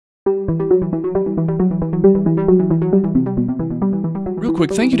Real quick,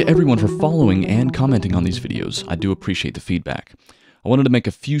 thank you to everyone for following and commenting on these videos. I do appreciate the feedback. I wanted to make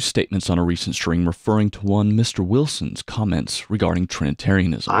a few statements on a recent stream referring to one Mr. Wilson's comments regarding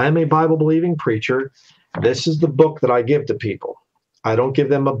Trinitarianism. I am a Bible-believing preacher. This is the book that I give to people. I don't give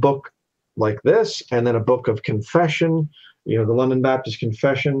them a book like this and then a book of confession, the London Baptist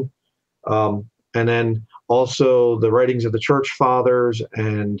Confession, and then also the writings of the Church Fathers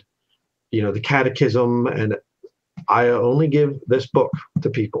and, the Catechism. And I only give this book to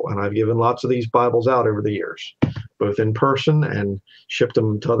people, and I've given lots of these Bibles out over the years, both in person and shipped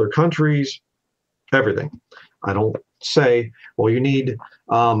them to other countries, everything. I don't say, well, you need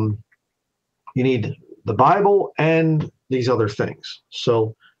the Bible and these other things.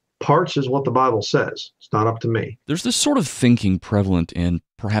 So parts is what the Bible says. It's not up to me. There's this sort of thinking prevalent in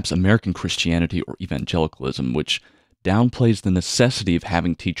perhaps American Christianity or evangelicalism, which downplays the necessity of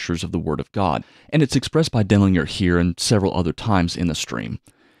having teachers of the Word of God, and it's expressed by Denlinger here and several other times in the stream.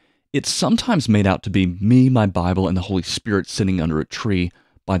 It's sometimes made out to be me, my Bible, and the Holy Spirit sitting under a tree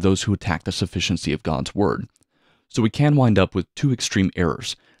by those who attack the sufficiency of God's Word. So we can wind up with two extreme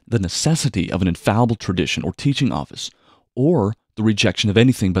errors: the necessity of an infallible tradition or teaching office, or the rejection of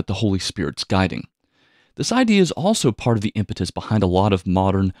anything but the Holy Spirit's guiding. This idea is also part of the impetus behind a lot of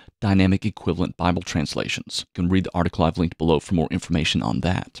modern dynamic equivalent Bible translations. You can read the article I've linked below for more information on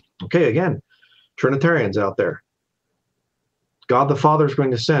that. Okay, again, Trinitarians out there. God the Father is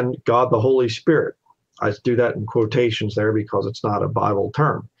going to send God the Holy Spirit. I do that in quotations there because it's not a Bible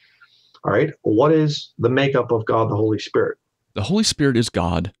term. All right, what is the makeup of God the Holy Spirit? The Holy Spirit is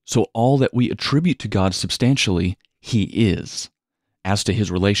God, so all that we attribute to God substantially, He is. As to His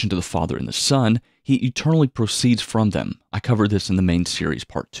relation to the Father and the Son, He eternally proceeds from them. I covered this in the main series,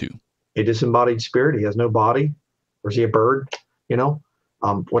 part 2. A disembodied spirit, He has no body. Or is He a bird?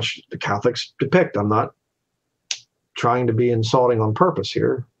 Which the Catholics depict. I'm not trying to be insulting on purpose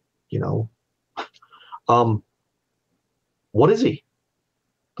here. What is He?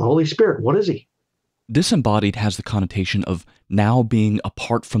 The Holy Spirit, what is He? Disembodied has the connotation of now being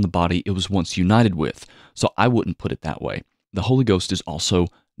apart from the body it was once united with, so I wouldn't put it that way. The Holy Ghost is also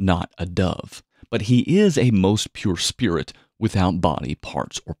not a dove, but He is a most pure spirit without body,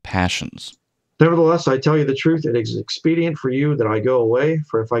 parts, or passions. Nevertheless, I tell you the truth, it is expedient for you that I go away,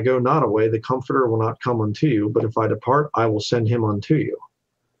 for if I go not away, the Comforter will not come unto you, but if I depart, I will send Him unto you.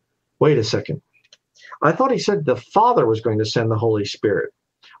 Wait a second. I thought He said the Father was going to send the Holy Spirit.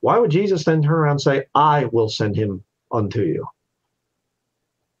 Why would Jesus then turn around and say, I will send Him unto you?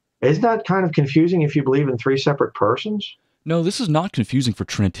 Isn't that kind of confusing if you believe in three separate persons? No, this is not confusing for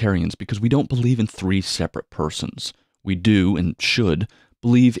Trinitarians because we don't believe in three separate persons. We do, and should,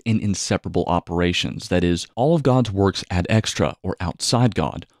 believe in inseparable operations. That is, all of God's works ad extra, or outside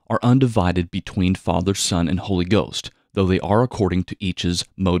God, are undivided between Father, Son, and Holy Ghost, though they are according to each's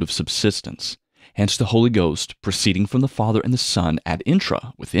mode of subsistence. Hence the Holy Ghost, proceeding from the Father and the Son ad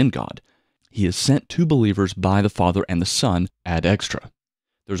intra, within God. He is sent to believers by the Father and the Son ad extra.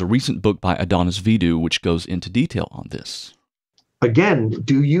 There's a recent book by Adonis Vidu which goes into detail on this. Again,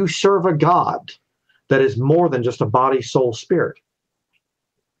 do you serve a God that is more than just a body, soul, spirit?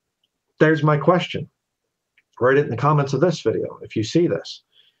 There's my question. Write it in the comments of this video if you see this.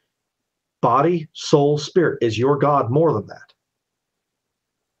 Body, soul, spirit. Is your God more than that?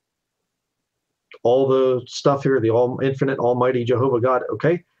 All the stuff here, the all-infinite, almighty Jehovah God,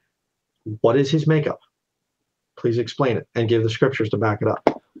 okay? What is His makeup? Please explain it and give the scriptures to back it up.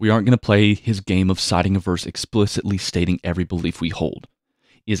 We aren't going to play his game of citing a verse explicitly stating every belief we hold.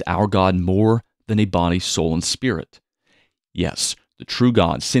 Is our God more than a body, soul, and spirit? Yes, the true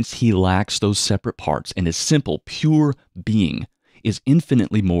God, since He lacks those separate parts and is simple, pure being, is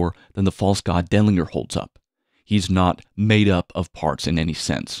infinitely more than the false God Denlinger holds up. He's not made up of parts in any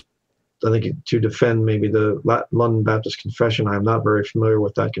sense. I think to defend maybe the London Baptist Confession, I am not very familiar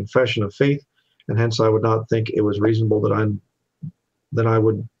with that confession of faith, and hence I would not think it was reasonable that I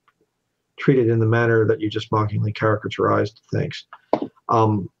would treat it in the manner that you just mockingly characterized things.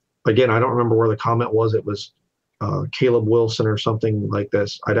 Again, I don't remember where the comment was. It was Caleb Wilson or something like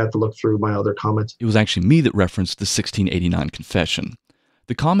this. I'd have to look through my other comments. It was actually me that referenced the 1689 confession.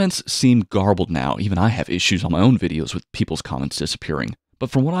 The comments seem garbled now. Even I have issues on my own videos with people's comments disappearing. But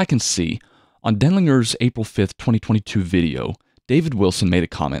from what I can see, on Denlinger's April 5th, 2022 video, David Wilson made a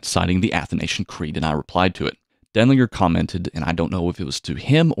comment citing the Athanasian Creed, and I replied to it. Denlinger commented, and I don't know if it was to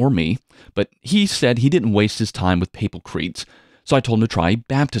him or me, but he said he didn't waste his time with papal creeds, so I told him to try a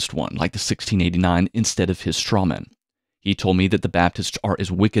Baptist one, like the 1689, instead of his strawman. He told me that the Baptists are as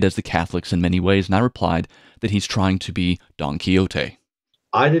wicked as the Catholics in many ways, and I replied that he's trying to be Don Quixote.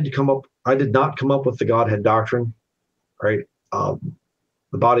 I did not come up with the Godhead doctrine, right?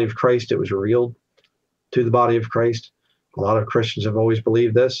 The body of Christ, it was revealed to the body of Christ. A lot of Christians have always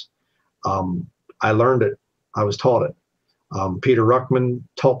believed this. I learned it. I was taught it. Peter Ruckman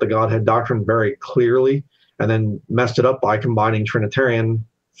taught the Godhead doctrine very clearly and then messed it up by combining Trinitarian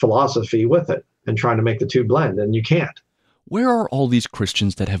philosophy with it and trying to make the two blend, and you can't. Where are all these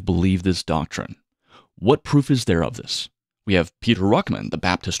Christians that have believed this doctrine? What proof is there of this? We have Peter Ruckman, the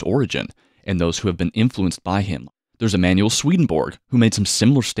Baptist origin, and those who have been influenced by him. There's Emanuel Swedenborg, who made some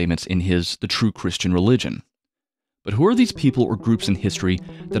similar statements in his The True Christian Religion. But who are these people or groups in history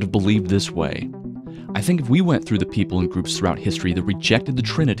that have believed this way? I think if we went through the people and groups throughout history that rejected the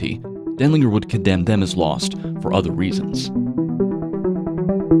Trinity, Denlinger would condemn them as lost for other reasons.